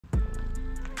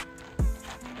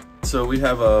So we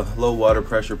have a low water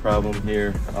pressure problem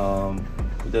here.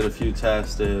 We did a few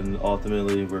tests and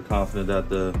ultimately we're confident that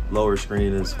the lower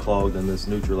screen is clogged in this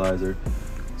neutralizer.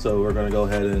 So we're gonna go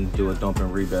ahead and do a dump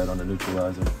and rebed on the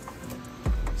neutralizer.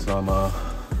 So I'm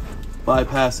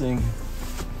bypassing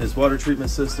his water treatment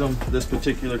system. This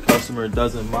particular customer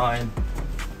doesn't mind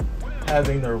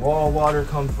having their raw water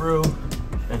come through,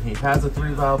 and he has a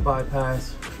 3-valve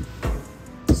bypass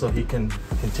so he can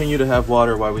continue to have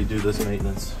water while we do this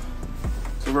maintenance.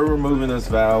 So we're removing this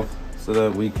valve so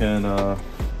that we can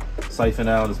siphon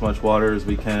out as much water as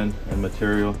we can and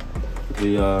material.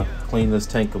 We clean this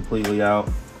tank completely out,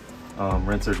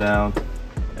 rinse her down,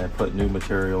 and put new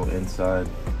material inside.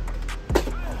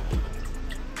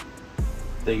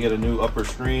 They get a new upper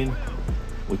screen.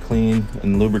 We clean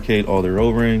and lubricate all their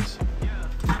O-rings.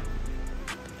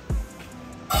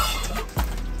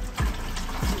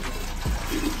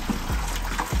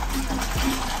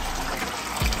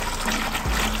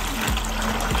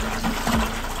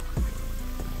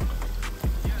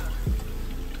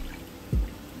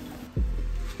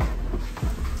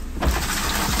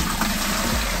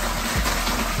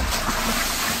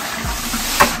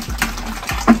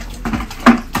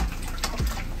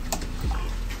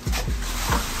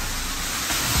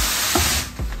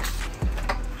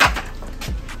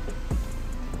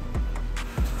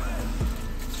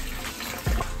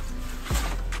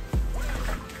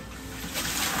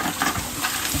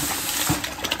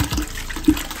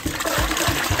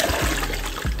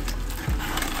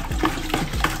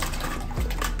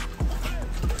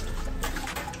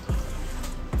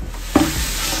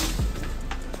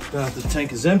 Now the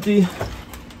tank is empty,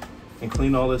 and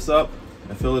clean all this up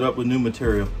and fill it up with new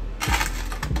material.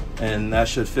 And that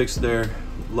should fix their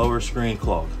lower screen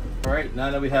clog. All right,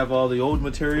 now that we have all the old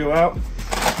material out,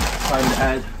 time to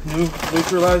add new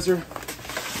neutralizer to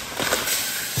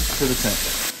the tank.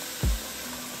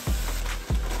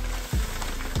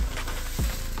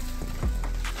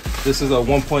 This is a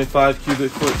 1.5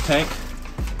 cubic foot tank,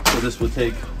 so this would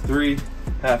take 3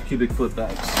 half cubic foot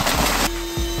bags.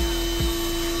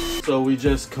 So we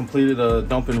just completed a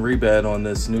dump and rebed on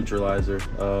this neutralizer.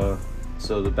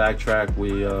 So the backtrack,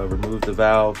 we removed the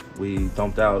valve, we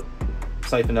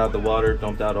siphoned out the water,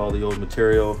 dumped out all the old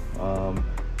material,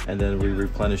 and then we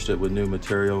replenished it with new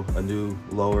material, a new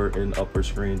lower and upper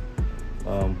screen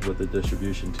with the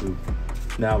distribution tube.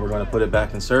 Now we're going to put it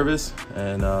back in service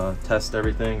and test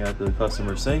everything at the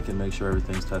customer sink and make sure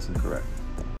everything's testing correct.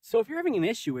 So if you're having an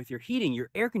issue with your heating, your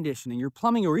air conditioning, your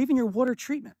plumbing, or even your water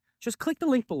treatment, just click the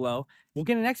link below. We'll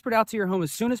get an expert out to your home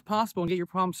as soon as possible and get your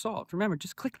problem solved. Remember,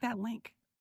 just click that link.